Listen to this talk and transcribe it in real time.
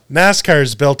NASCAR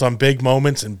is built on big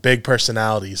moments and big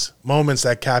personalities, moments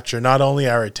that capture not only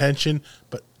our attention,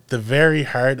 but the very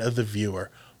heart of the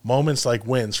viewer. Moments like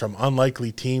wins from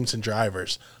unlikely teams and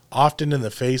drivers, often in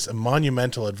the face of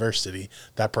monumental adversity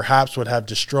that perhaps would have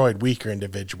destroyed weaker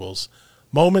individuals.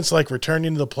 Moments like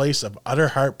returning to the place of utter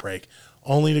heartbreak,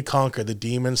 only to conquer the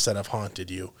demons that have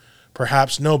haunted you.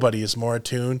 Perhaps nobody is more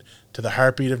attuned to the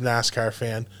heartbeat of NASCAR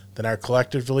fan than our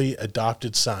collectively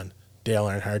adopted son, Dale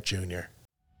Earnhardt Jr.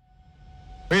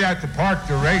 We had to park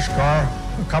the race car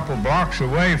a couple blocks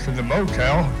away from the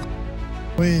motel.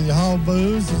 We hauled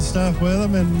booze and stuff with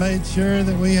them and made sure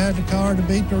that we had the car to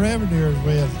beat the Revenuers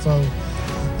with. So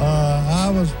I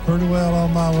was pretty well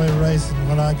on my way racing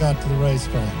when I got to the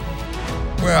racetrack.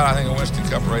 Well, I think a Winston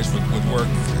Cup race would work,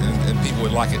 and people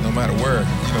would like it no matter where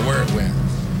it went,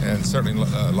 and certainly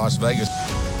Las Vegas.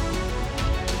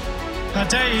 I'll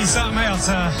tell you something else.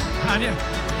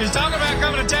 He's talking about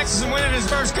coming to Texas and winning his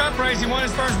first Cup race. He won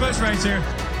his first Busch race here.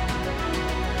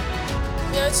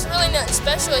 You know, it's really nothing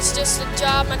special. It's just a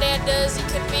job my dad does. He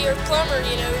could be our plumber,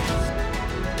 you know.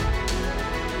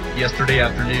 Yesterday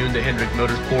afternoon, the Hendrick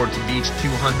Motorsports Beach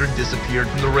 200 disappeared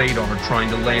from the radar,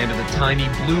 trying to land at the tiny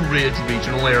Blue Ridge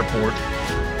Regional Airport.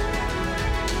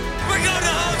 We're going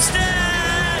to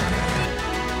Homestead!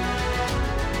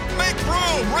 Make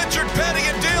room! Richard Petty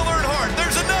and Dale Earnhardt.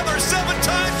 There's another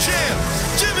 7-time champ.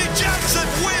 Jimmy Johnson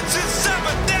wins his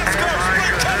 7th NASCAR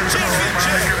Sprint Cup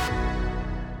championship.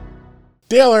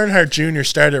 Dale Earnhardt Jr.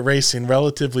 started racing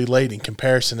relatively late in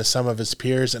comparison to some of his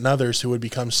peers and others who would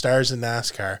become stars in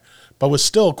NASCAR, but was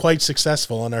still quite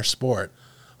successful in our sport.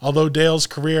 Although Dale's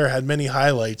career had many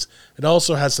highlights, it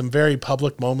also had some very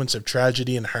public moments of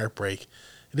tragedy and heartbreak.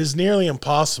 It is nearly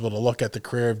impossible to look at the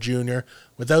career of Jr.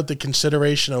 without the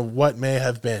consideration of what may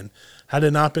have been, had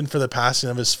it not been for the passing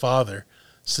of his father.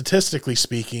 Statistically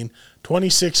speaking,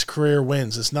 26 career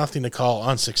wins is nothing to call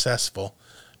unsuccessful.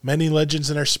 Many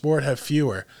legends in our sport have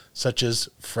fewer, such as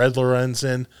Fred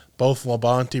Lorenzen, both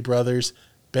Labonte brothers,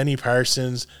 Benny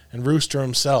Parsons, and Rooster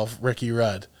himself, Ricky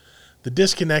Rudd. The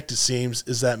disconnect, it seems,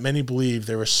 is that many believe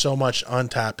there was so much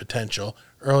untapped potential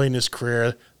early in his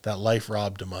career that life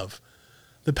robbed him of.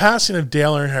 The passing of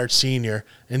Dale Earnhardt Sr.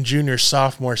 and Jr.'s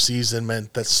sophomore season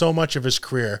meant that so much of his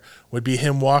career would be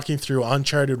him walking through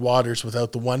uncharted waters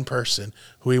without the one person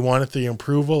who he wanted the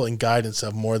approval and guidance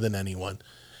of more than anyone.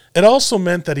 It also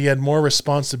meant that he had more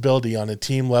responsibility on a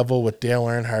team level with Dale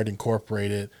Earnhardt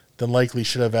Incorporated than likely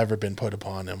should have ever been put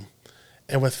upon him.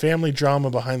 And with family drama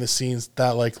behind the scenes,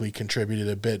 that likely contributed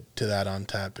a bit to that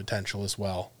untapped potential as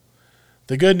well.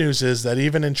 The good news is that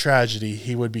even in tragedy,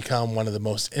 he would become one of the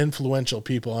most influential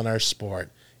people in our sport,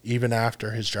 even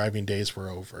after his driving days were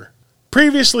over.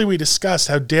 Previously, we discussed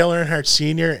how Dale Earnhardt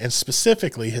Sr. and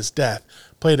specifically his death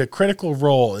played a critical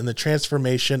role in the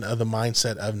transformation of the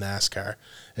mindset of NASCAR,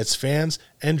 its fans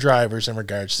and drivers in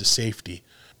regards to safety.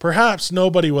 Perhaps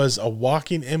nobody was a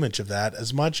walking image of that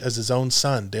as much as his own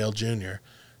son, Dale Jr.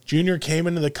 Jr. came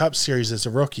into the Cup Series as a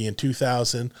rookie in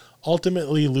 2000,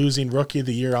 ultimately losing Rookie of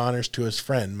the Year honors to his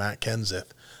friend Matt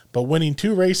Kenseth, but winning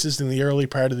 2 races in the early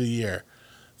part of the year.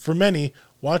 For many,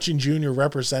 watching Jr.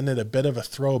 represented a bit of a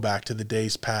throwback to the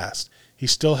days past. He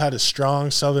still had a strong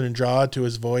southern draw to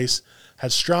his voice,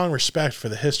 had strong respect for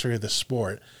the history of the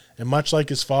sport, and much like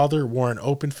his father, wore an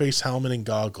open-face helmet and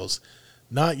goggles,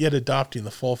 not yet adopting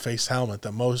the full-face helmet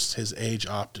that most his age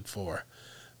opted for.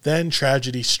 Then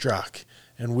tragedy struck,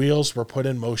 and wheels were put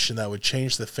in motion that would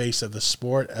change the face of the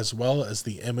sport as well as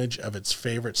the image of its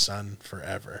favorite son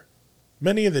forever.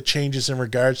 Many of the changes in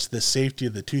regards to the safety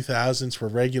of the 2000s were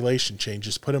regulation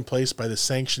changes put in place by the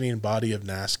sanctioning body of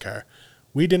NASCAR.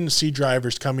 We didn't see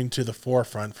drivers coming to the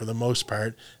forefront for the most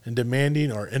part and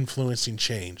demanding or influencing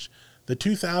change. The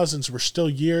 2000s were still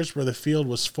years where the field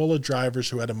was full of drivers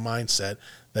who had a mindset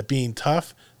that being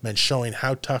tough meant showing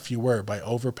how tough you were by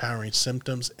overpowering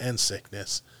symptoms and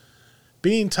sickness.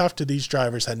 Being tough to these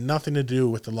drivers had nothing to do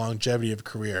with the longevity of a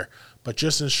career, but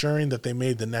just ensuring that they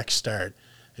made the next start.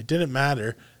 It didn't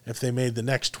matter if they made the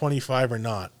next 25 or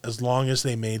not, as long as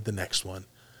they made the next one.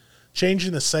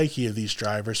 Changing the psyche of these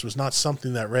drivers was not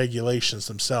something that regulations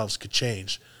themselves could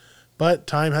change, but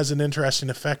time has an interesting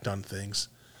effect on things.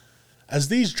 As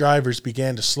these drivers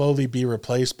began to slowly be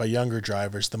replaced by younger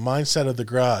drivers, the mindset of the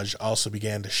garage also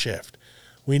began to shift.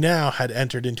 We now had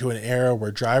entered into an era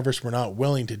where drivers were not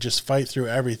willing to just fight through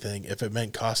everything if it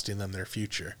meant costing them their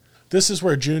future. This is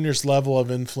where Junior's level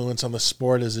of influence on the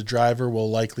sport as a driver will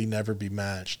likely never be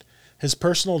matched. His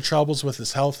personal troubles with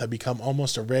his health have become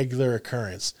almost a regular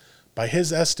occurrence. By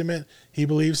his estimate, he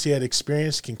believes he had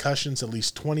experienced concussions at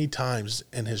least 20 times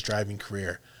in his driving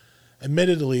career.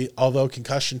 Admittedly, although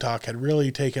concussion talk had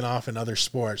really taken off in other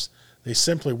sports, they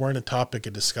simply weren't a topic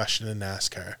of discussion in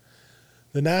NASCAR.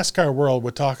 The NASCAR world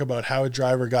would talk about how a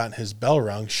driver got his bell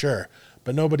rung, sure,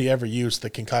 but nobody ever used the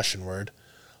concussion word.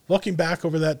 Looking back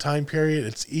over that time period,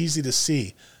 it's easy to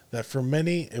see that for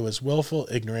many it was willful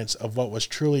ignorance of what was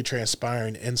truly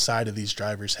transpiring inside of these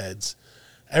drivers' heads.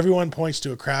 Everyone points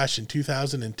to a crash in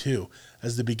 2002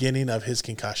 as the beginning of his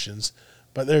concussions,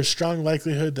 but there's strong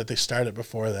likelihood that they started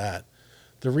before that.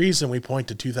 The reason we point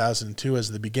to 2002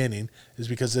 as the beginning is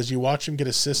because as you watch him get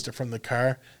assisted from the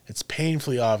car, it's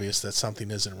painfully obvious that something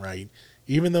isn't right,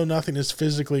 even though nothing is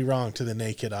physically wrong to the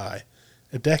naked eye.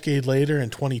 A decade later,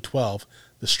 in 2012,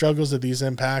 the struggles of these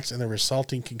impacts and the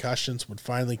resulting concussions would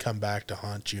finally come back to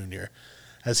haunt Junior,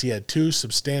 as he had 2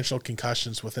 substantial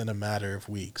concussions within a matter of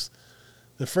weeks.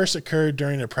 The first occurred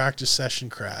during a practice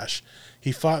session crash.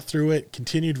 He fought through it,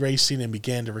 continued racing, and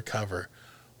began to recover.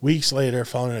 Weeks later,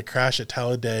 following a crash at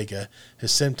Talladega,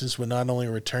 his symptoms would not only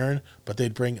return, but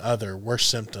they'd bring other, worse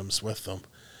symptoms with them.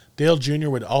 Dale Jr.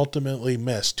 would ultimately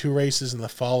miss 2 races in the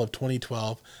fall of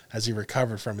 2012 as he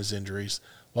recovered from his injuries,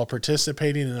 while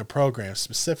participating in a program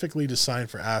specifically designed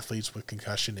for athletes with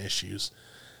concussion issues.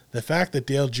 The fact that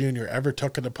Dale Jr. ever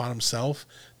took it upon himself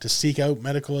to seek out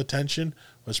medical attention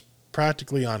was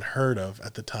practically unheard of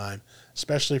at the time,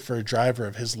 especially for a driver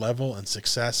of his level and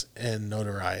success and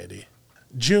notoriety.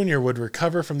 Junior would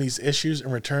recover from these issues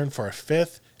and return for a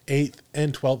 5th, 8th,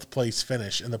 and 12th place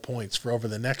finish in the points for over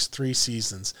the next 3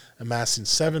 seasons, amassing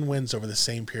 7 wins over the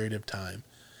same period of time.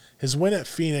 His win at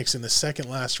Phoenix in the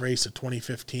second-last race of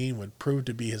 2015 would prove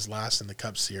to be his last in the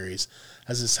Cup Series,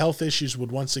 as his health issues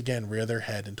would once again rear their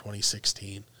head in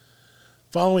 2016.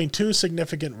 Following 2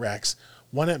 significant wrecks,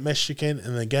 one at Michigan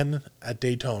and again at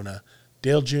Daytona,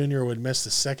 Dale Jr. would miss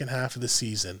the second half of the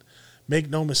season. Make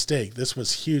no mistake, this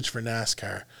was huge for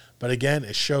NASCAR, but again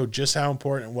it showed just how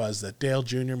important it was that Dale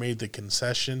Jr. made the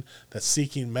concession that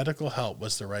seeking medical help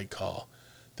was the right call.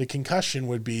 The concussion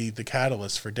would be the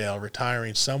catalyst for Dale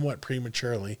retiring somewhat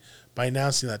prematurely by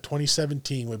announcing that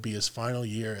 2017 would be his final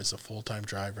year as a full-time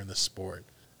driver in the sport.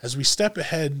 As we step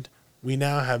ahead, we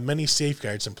now have many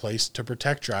safeguards in place to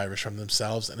protect drivers from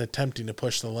themselves and attempting to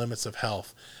push the limits of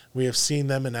health. We have seen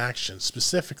them in action,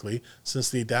 specifically since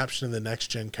the adoption of the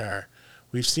next-gen car.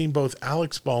 We've seen both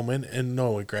Alex Bowman and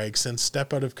Noah Gragson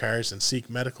step out of cars and seek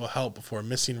medical help before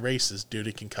missing races due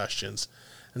to concussions.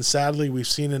 And sadly, we've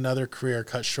seen another career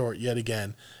cut short yet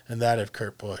again, and that of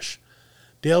Kurt Busch.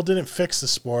 Dale didn't fix the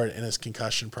sport and his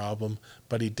concussion problem,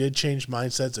 but he did change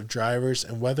mindsets of drivers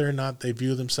and whether or not they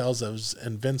view themselves as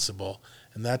invincible,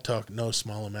 and that took no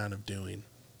small amount of doing.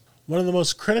 One of the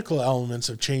most critical elements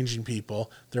of changing people,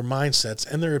 their mindsets,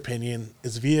 and their opinion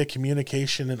is via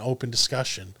communication and open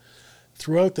discussion.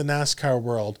 Throughout the NASCAR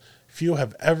world, few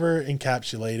have ever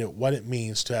encapsulated what it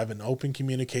means to have an open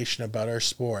communication about our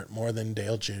sport more than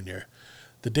Dale Jr.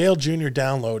 The Dale Jr.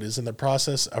 download is in the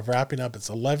process of wrapping up its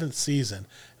 11th season,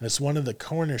 and it's one of the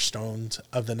cornerstones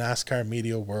of the NASCAR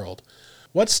media world.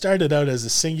 What started out as a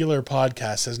singular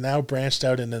podcast has now branched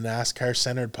out into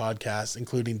NASCAR-centered podcasts,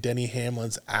 including Denny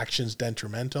Hamlin's Actions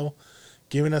Detrimental,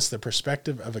 giving us the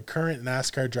perspective of a current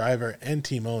NASCAR driver and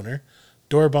team owner,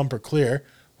 Door Bumper Clear,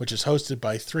 which is hosted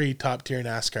by 3 top-tier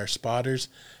NASCAR spotters,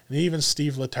 and even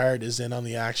Steve Letarte is in on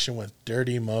the action with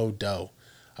Dirty Mo Doe,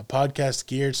 a podcast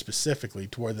geared specifically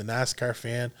toward the NASCAR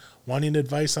fan wanting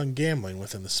advice on gambling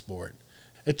within the sport.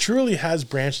 It truly has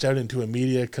branched out into a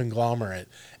media conglomerate,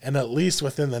 and at least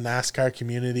within the NASCAR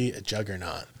community, a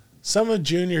juggernaut. Some of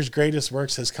Junior's greatest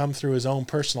works has come through his own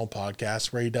personal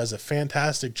podcast, where he does a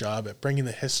fantastic job at bringing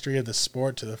the history of the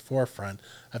sport to the forefront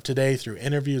of today through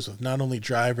interviews with not only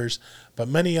drivers, but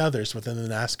many others within the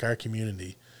NASCAR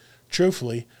community.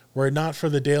 Truthfully, were it not for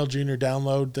the Dale Jr.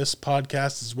 download, this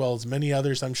podcast, as well as many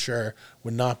others I'm sure,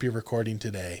 would not be recording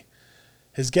today.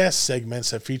 His guest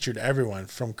segments have featured everyone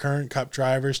from current Cup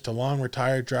drivers to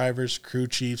long-retired drivers, crew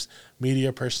chiefs,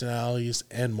 media personalities,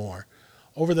 and more.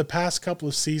 Over the past couple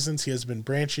of seasons, he has been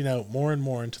branching out more and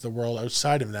more into the world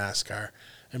outside of NASCAR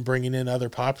and bringing in other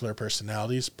popular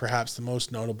personalities. Perhaps the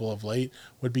most notable of late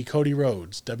would be Cody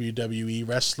Rhodes, WWE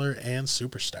wrestler and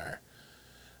superstar.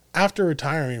 After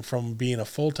retiring from being a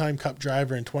full-time Cup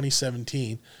driver in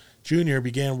 2017, Junior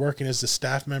began working as a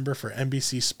staff member for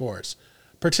NBC Sports,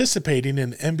 participating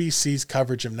in NBC's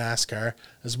coverage of NASCAR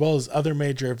as well as other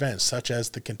major events such as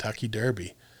the Kentucky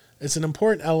Derby. It's an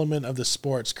important element of the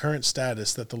sport's current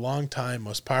status that the long-time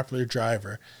most popular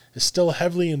driver is still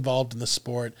heavily involved in the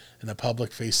sport in a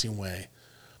public-facing way.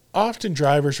 Often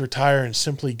drivers retire and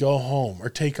simply go home or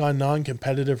take on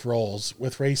non-competitive roles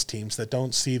with race teams that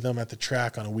don't see them at the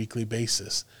track on a weekly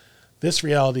basis. This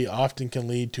reality often can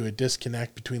lead to a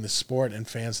disconnect between the sport and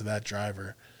fans of that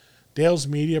driver. Dale's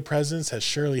media presence has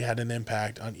surely had an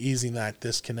impact on easing that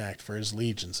disconnect for his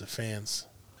legions of fans.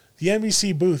 The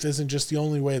NBC booth isn't just the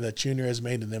only way that Junior has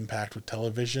made an impact with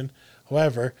television.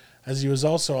 However, as he was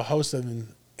also a host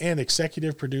and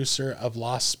executive producer of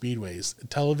Lost Speedways, a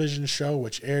television show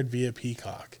which aired via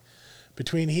Peacock.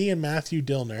 Between he and Matthew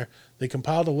Dillner, they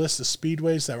compiled a list of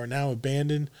speedways that were now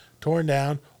abandoned, torn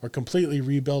down, or completely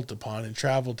rebuilt upon and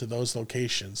traveled to those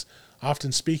locations,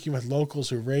 often speaking with locals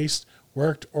who raced,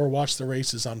 worked, or watched the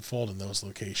races unfold in those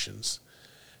locations.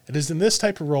 It is in this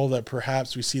type of role that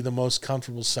perhaps we see the most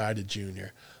comfortable side of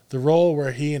Junior, the role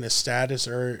where he and his status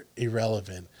are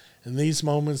irrelevant. In these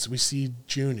moments, we see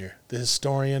Junior, the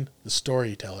historian, the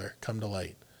storyteller, come to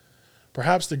light.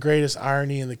 Perhaps the greatest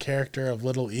irony in the character of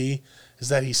Little E is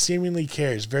that he seemingly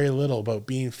cares very little about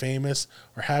being famous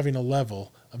or having a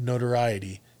level of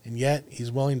notoriety, and yet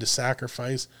he's willing to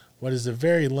sacrifice what is a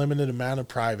very limited amount of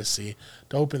privacy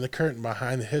to open the curtain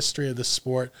behind the history of the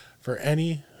sport for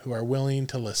any who are willing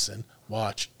to listen,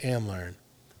 watch, and learn.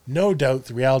 No doubt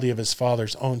the reality of his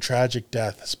father's own tragic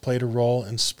death has played a role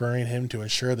in spurring him to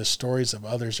ensure the stories of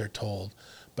others are told.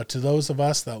 But to those of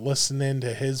us that listen in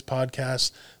to his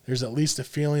podcast, there's at least a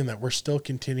feeling that we're still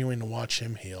continuing to watch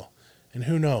him heal. And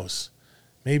who knows,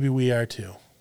 maybe we are too.